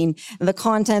between the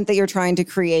content that you're trying to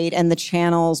create and the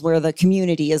channels where the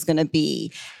community is going to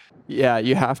be? Yeah,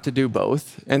 you have to do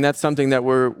both. And that's something that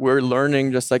we're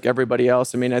learning just like everybody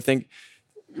else. I mean, I think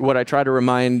what I try to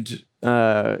remind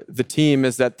the team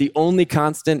is that the only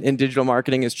constant in digital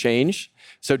marketing is change.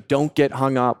 So don't get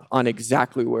hung up on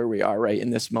exactly where we are right in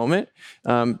this moment.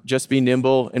 Just be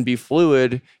nimble and be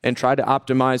fluid and try to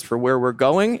optimize for where we're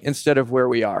going instead of where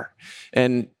we are.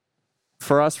 And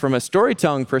for us, from a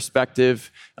storytelling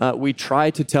perspective, we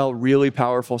try to tell really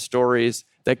powerful stories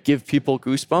that give people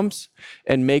goosebumps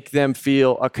and make them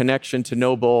feel a connection to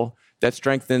Noble that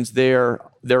strengthens their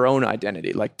own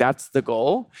identity. Like, that's the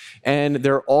goal. And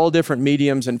there are all different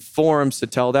mediums and forms to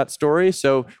tell that story.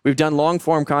 So we've done long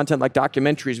form content like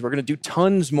documentaries. We're going to do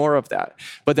tons more of that.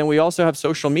 But then we also have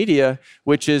social media,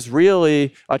 which is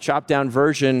really a chopped down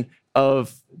version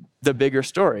of the bigger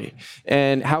story.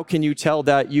 And how can you tell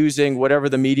that using whatever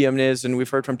the medium is? And we've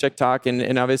heard from TikTok,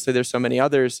 and obviously there's so many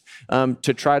others,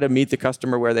 to try to meet the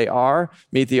customer where they are,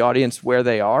 meet the audience where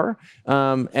they are,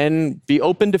 and be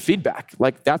open to feedback.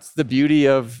 Like, that's the beauty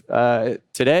of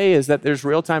today, is that there's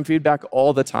real-time feedback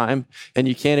all the time, and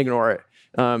you can't ignore it.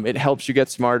 It helps you get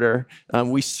smarter.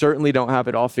 We certainly don't have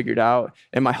it all figured out.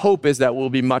 And my hope is that we'll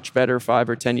be much better 5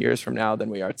 or 10 years from now than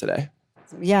we are today.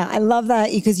 Yeah, I love that,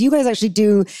 because you guys actually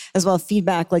do as well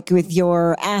feedback, like with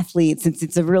your athletes.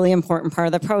 It's a really important part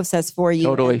of the process for you.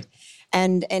 Totally.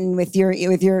 And with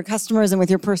your customers and with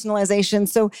your personalization.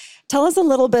 So tell us a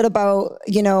little bit about,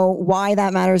 why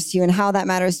that matters to you and how that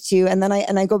matters to you. And then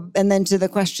I go to the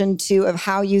question too of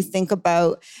how you think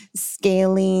about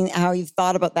scaling, how you've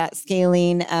thought about that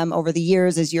scaling over the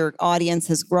years as your audience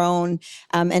has grown,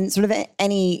 and sort of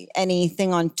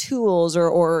anything on tools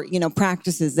or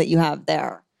practices that you have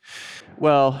there.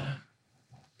 Well,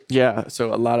 yeah.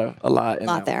 So a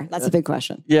lot there. That's a big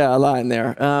question. Yeah, a lot in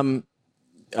there.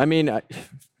 I mean,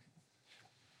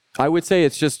 I would say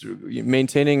it's just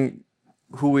maintaining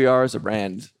who we are as a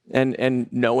brand and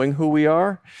knowing who we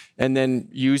are, and then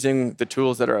using the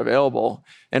tools that are available.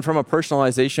 And from a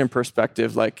personalization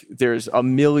perspective, like, there's a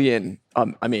billion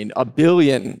of,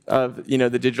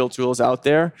 the digital tools out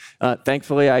there.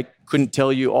 Thankfully, I couldn't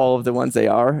tell you all of the ones they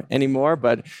are anymore,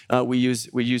 but we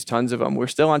use tons of them. We're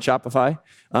still on Shopify.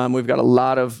 We've got a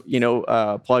lot of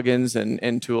plugins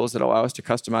and tools that allow us to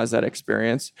customize that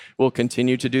experience. We'll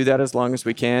continue to do that as long as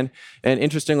we can. And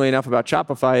interestingly enough about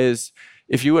Shopify is,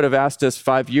 if you would have asked us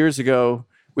 5 years ago,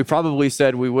 we probably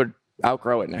said we would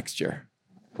outgrow it next year,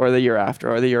 or the year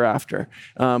after, or the year after.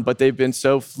 But they've been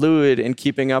so fluid in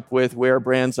keeping up with where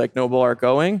brands like Noble are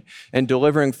going and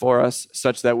delivering for us,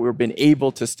 such that we've been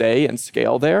able to stay and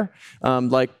scale there.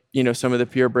 Some of the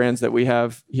peer brands that we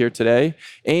have here today,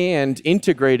 and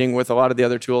integrating with a lot of the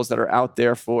other tools that are out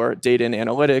there for data and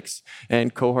analytics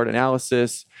and cohort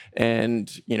analysis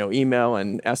and, email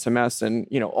and SMS and,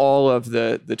 all of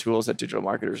the tools that digital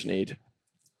marketers need.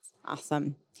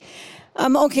 Awesome.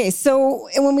 Okay, so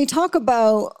when we talk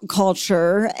about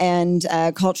culture, and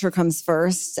culture comes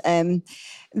first,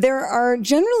 there are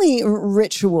generally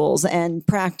rituals and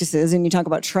practices, and you talk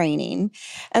about training.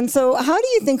 And so how do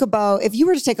you think about, if you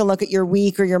were to take a look at your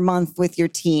week or your month with your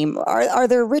team, are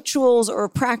there rituals or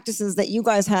practices that you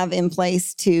guys have in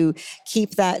place to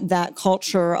keep that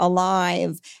culture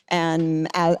alive and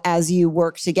as you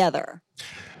work together?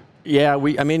 Yeah,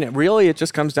 really it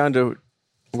just comes down to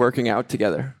working out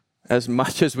together as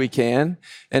much as we can.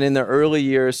 And in the early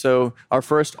years, so our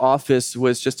first office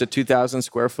was just a 2,000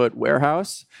 square foot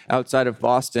warehouse outside of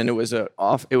Boston. It was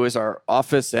our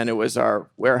office and it was our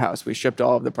warehouse. We shipped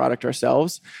all of the product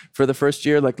ourselves for the first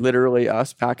year, like literally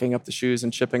us packing up the shoes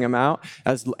and shipping them out,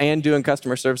 and doing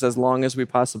customer service as long as we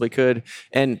possibly could.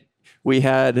 And we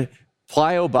had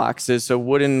plyo boxes, so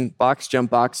wooden box jump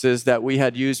boxes that we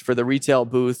had used for the retail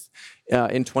booth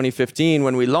in 2015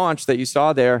 when we launched, that you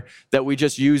saw there, that we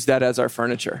just used that as our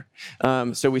furniture.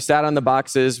 So we sat on the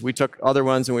boxes, we took other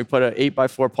ones and we put an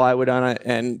 8x4 plywood on it,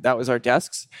 and that was our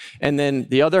desks. And then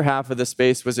the other half of the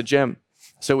space was a gym.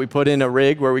 So we put in a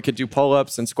rig where we could do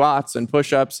pull-ups and squats and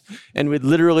push-ups, and we'd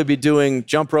literally be doing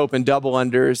jump rope and double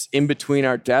unders in between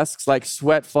our desks, like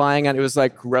sweat flying, and it was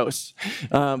like gross,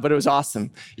 but it was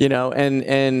awesome, you know.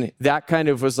 And that kind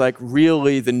of was like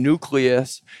really the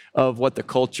nucleus of what the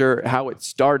culture, how it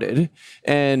started,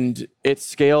 and it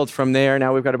scaled from there.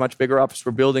 Now we've got a much bigger office.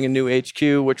 We're building a new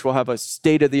HQ, which will have a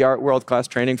state-of-the-art, world-class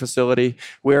training facility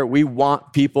where we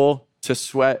want people to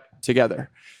sweat together.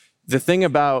 The thing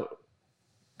about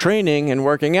training and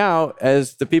working out,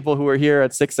 as the people who are here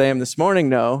at 6 a.m. this morning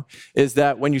know, is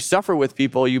that when you suffer with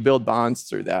people, you build bonds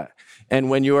through that. And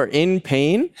when you are in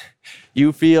pain,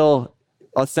 you feel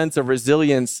a sense of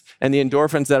resilience, and the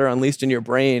endorphins that are unleashed in your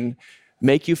brain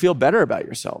make you feel better about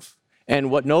yourself.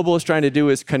 And what Noble is trying to do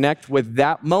is connect with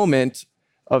that moment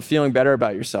of feeling better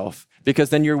about yourself,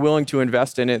 because then you're willing to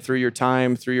invest in it through your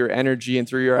time, through your energy, and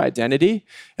through your identity.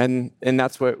 And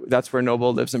that's where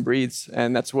Noble lives and breathes.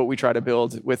 And that's what we try to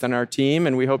build within our team,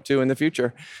 and we hope to in the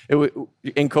future.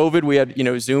 In COVID, we had,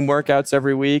 Zoom workouts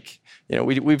every week.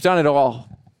 We've done it all.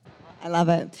 I love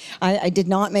it. I did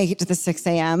not make it to the 6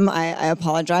 a.m. I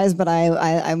apologize, but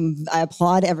I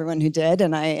applaud everyone who did,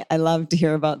 and I love to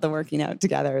hear about the working out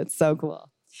together. It's so cool.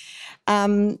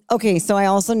 Okay, so I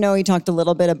also know you talked a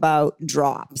little bit about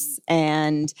drops,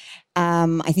 and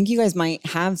I think you guys might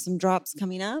have some drops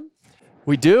coming up.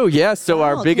 We do, yes. So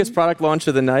our biggest product launch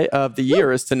of the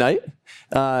year is tonight.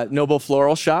 Noble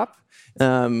Floral Shop.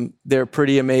 They're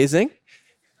pretty amazing.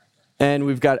 And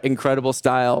we've got incredible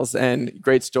styles and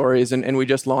great stories. And we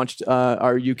just launched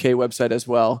our UK website as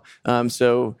well.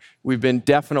 So we've been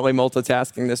definitely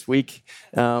multitasking this week,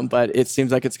 but it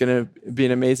seems like it's going to be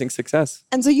an amazing success.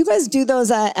 And so you guys do those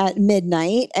at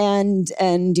midnight, and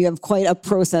you have quite a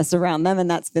process around them. And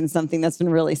that's been something that's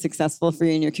been really successful for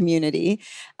you in your community.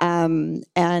 And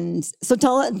so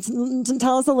tell us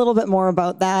a little bit more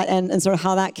about that and sort of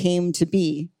how that came to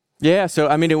be. Yeah, so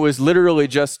I mean, it was literally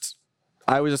just,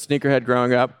 I was a sneakerhead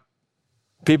growing up.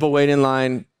 People wait in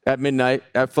line at midnight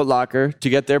at Foot Locker to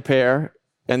get their pair,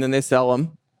 and then they sell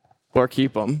them or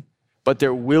keep them. But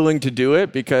they're willing to do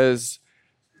it because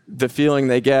the feeling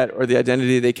they get or the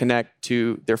identity they connect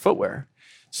to their footwear.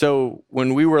 So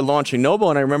when we were launching Noble,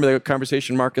 and I remember the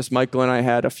conversation Marcus, Michael, and I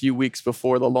had a few weeks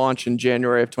before the launch in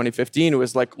January of 2015, it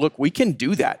was like, look, we can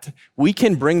do that. We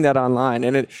can bring that online.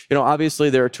 And obviously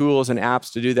there are tools and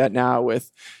apps to do that now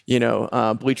with,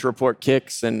 Bleacher Report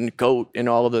Kicks and GOAT and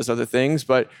all of those other things.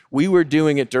 But we were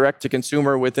doing it direct to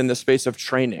consumer within the space of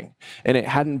training, and it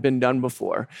hadn't been done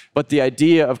before. But the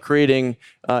idea of creating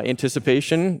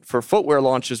anticipation for footwear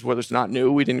launches was not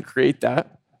new. We didn't create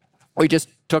that. We just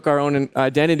took our own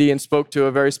identity and spoke to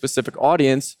a very specific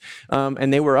audience,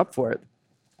 and they were up for it.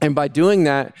 And by doing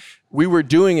that, we were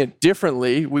doing it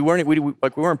differently. We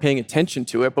weren't paying attention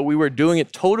to it, but we were doing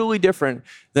it totally different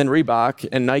than Reebok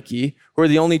and Nike, who are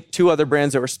the only two other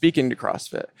brands that were speaking to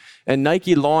CrossFit. And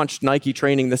Nike launched Nike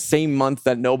Training the same month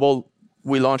that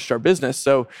we launched our business.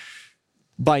 So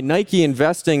by Nike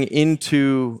investing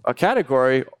into a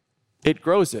category, it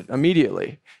grows it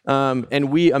immediately.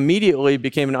 And we immediately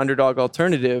became an underdog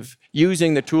alternative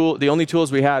using the only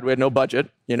tools we had. We had no budget,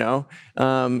 and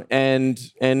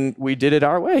we did it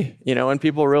our way, and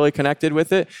people really connected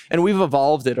with it. And we've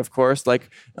evolved it, of course.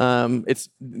 It's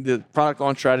the product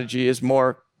launch strategy is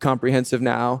more comprehensive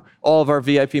now. All of our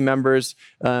VIP members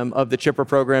of the Chipper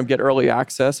program get early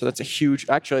access. So that's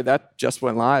actually that just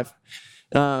went live.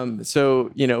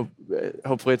 So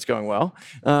hopefully it's going well.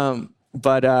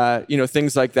 But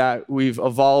things like that, we've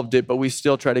evolved it, but we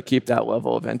still try to keep that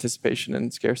level of anticipation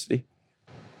and scarcity.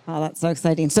 Oh, that's so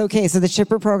exciting. So, okay, so the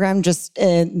Chipper program just,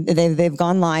 they've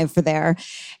gone live for there.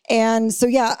 And so,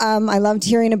 I loved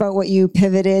hearing about what you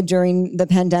pivoted during the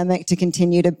pandemic to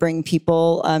continue to bring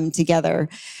people together.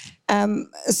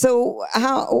 So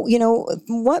how,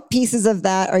 what pieces of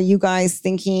that are you guys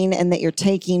thinking and that you're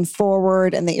taking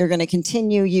forward and that you're going to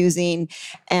continue using?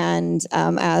 And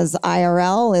as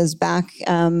IRL is back,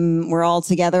 we're all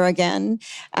together again.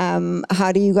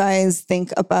 How do you guys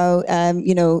think about,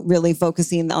 really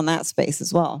focusing on that space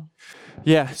as well?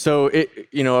 Yeah. So,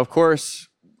 of course,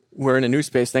 we're in a new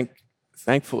space.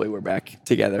 Thankfully, we're back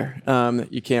together.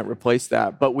 You can't replace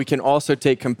that. But we can also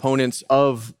take components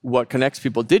of what connects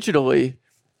people digitally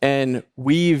and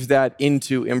weave that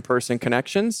into in-person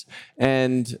connections.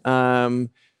 And, by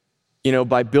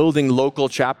building local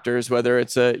chapters, whether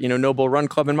it's a, Noble Run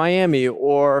Club in Miami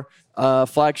or a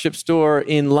flagship store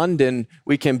in London,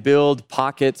 we can build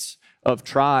pockets of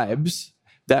tribes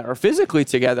that are physically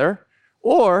together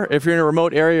Or if you're in a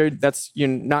remote area that's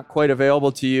not quite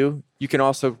available to you, you can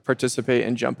also participate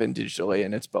and jump in digitally,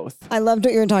 and it's both. I loved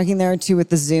what you were talking there too with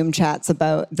the Zoom chats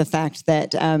about the fact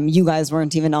that you guys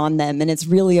weren't even on them, and it's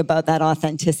really about that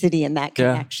authenticity and that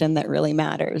connection that really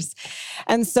matters.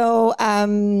 And so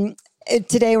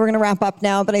today we're going to wrap up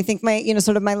now, but I think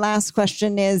my last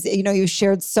question is, you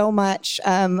shared so much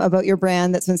about your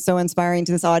brand that's been so inspiring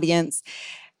to this audience.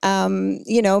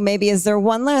 Maybe is there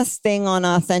one last thing on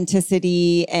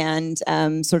authenticity and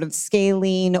sort of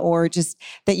scaling, or just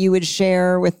that you would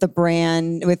share with the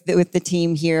brand, with the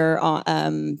team here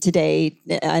today,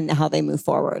 and how they move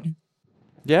forward?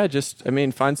 Yeah,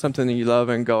 find something that you love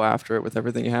and go after it with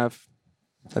everything you have.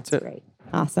 That's it. Great.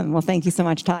 Awesome. Well, thank you so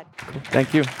much, Todd. Cool.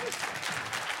 Thank you.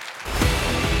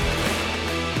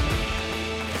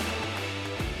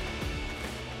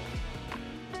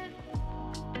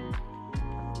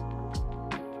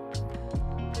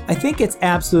 I think it's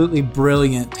absolutely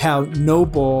brilliant how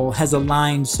NOBULL has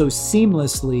aligned so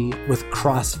seamlessly with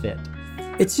CrossFit.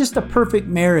 It's just a perfect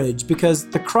marriage because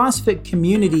the CrossFit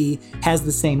community has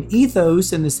the same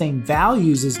ethos and the same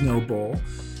values as NOBULL,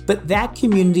 but that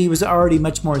community was already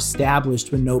much more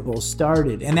established when NOBULL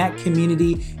started, and that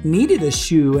community needed a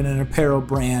shoe and an apparel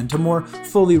brand to more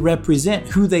fully represent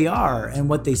who they are and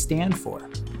what they stand for.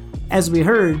 As we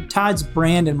heard, Todd's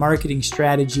brand and marketing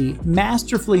strategy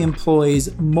masterfully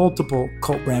employs multiple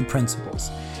cult brand principles,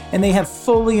 and they have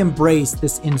fully embraced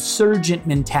this insurgent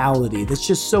mentality that's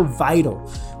just so vital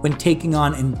when taking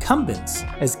on incumbents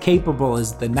as capable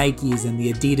as the Nikes and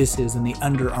the Adidases and the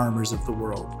Under Armours of the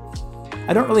world.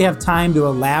 I don't really have time to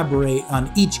elaborate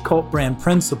on each cult brand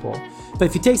principle, but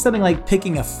if you take something like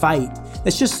picking a fight,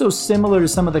 that's just so similar to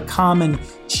some of the common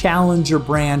challenger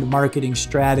brand marketing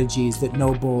strategies that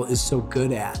NOBULL is so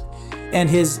good at. And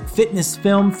his fitness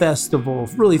film festival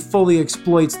really fully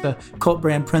exploits the cult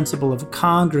brand principle of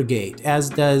congregate,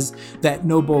 as does that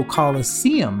NOBULL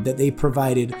Coliseum that they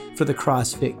provided for the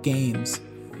CrossFit Games.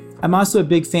 I'm also a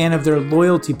big fan of their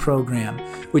loyalty program,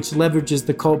 which leverages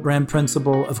the cult brand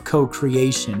principle of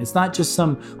co-creation. It's not just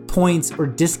some points or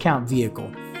discount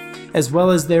vehicle, as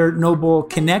well as their NOBULL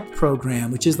Connect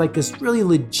program, which is like this really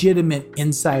legitimate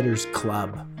insiders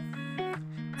club.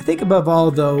 I think above all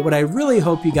though, what I really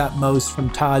hope you got most from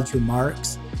Todd's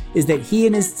remarks is that he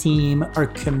and his team are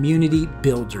community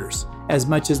builders as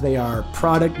much as they are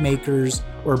product makers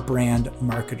or brand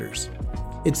marketers.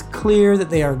 It's clear that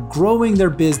they are growing their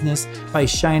business by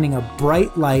shining a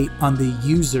bright light on the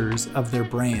users of their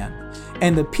brand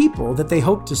and the people that they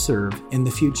hope to serve in the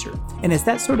future. And it's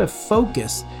that sort of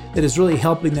focus that is really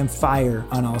helping them fire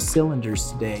on all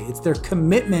cylinders today. It's their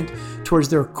commitment towards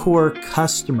their core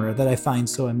customer that I find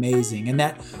so amazing. And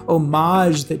that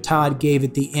homage that Todd gave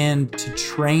at the end to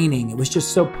training, it was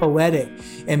just so poetic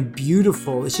and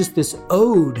beautiful. It's just this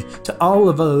ode to all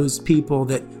of those people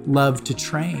that love to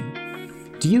train.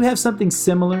 Do you have something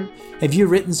similar? Have you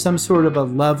written some sort of a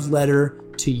love letter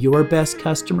to your best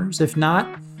customers? If not,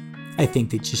 I think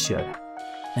that you should.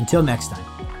 Until next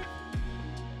time.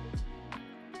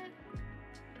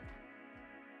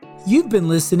 You've been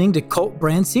listening to Cult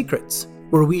Brand Secrets,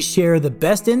 where we share the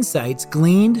best insights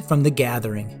gleaned from The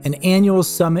Gathering, an annual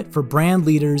summit for brand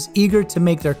leaders eager to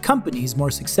make their companies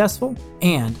more successful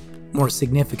and more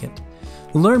significant.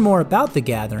 Learn more about The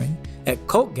Gathering at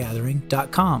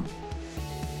cultgathering.com.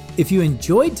 If you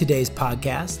enjoyed today's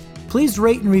podcast, please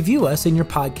rate and review us in your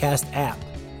podcast app.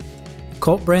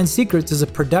 Cult Brand Secrets is a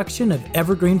production of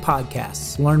Evergreen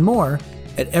Podcasts. Learn more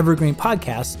at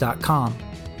evergreenpodcasts.com.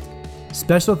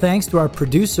 Special thanks to our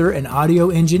producer and audio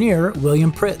engineer,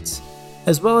 William Pritz,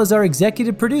 as well as our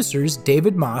executive producers,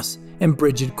 David Moss and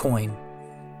Bridget Coyne.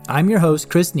 I'm your host,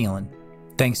 Chris Nealon.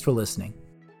 Thanks for listening.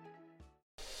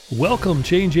 Welcome,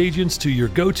 change agents, to your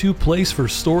go-to place for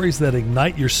stories that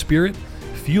ignite your spirit,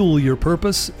 fuel your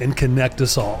purpose, and connect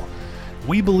us all.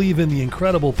 We believe in the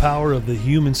incredible power of the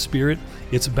human spirit,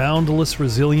 its boundless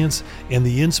resilience, and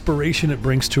the inspiration it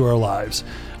brings to our lives.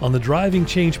 On the Driving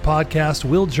Change podcast,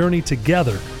 we'll journey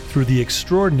together through the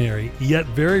extraordinary yet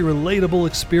very relatable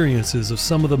experiences of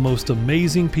some of the most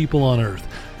amazing people on earth.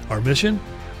 Our mission?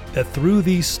 That through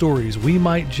these stories, we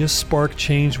might just spark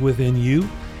change within you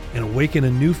and awaken a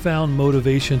newfound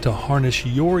motivation to harness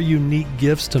your unique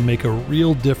gifts to make a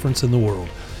real difference in the world.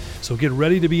 So get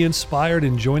ready to be inspired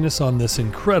and join us on this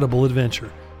incredible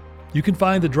adventure. You can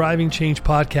find the Driving Change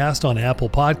podcast on Apple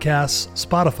Podcasts,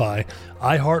 Spotify,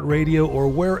 iHeartRadio, or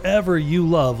wherever you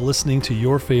love listening to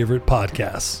your favorite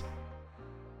podcasts.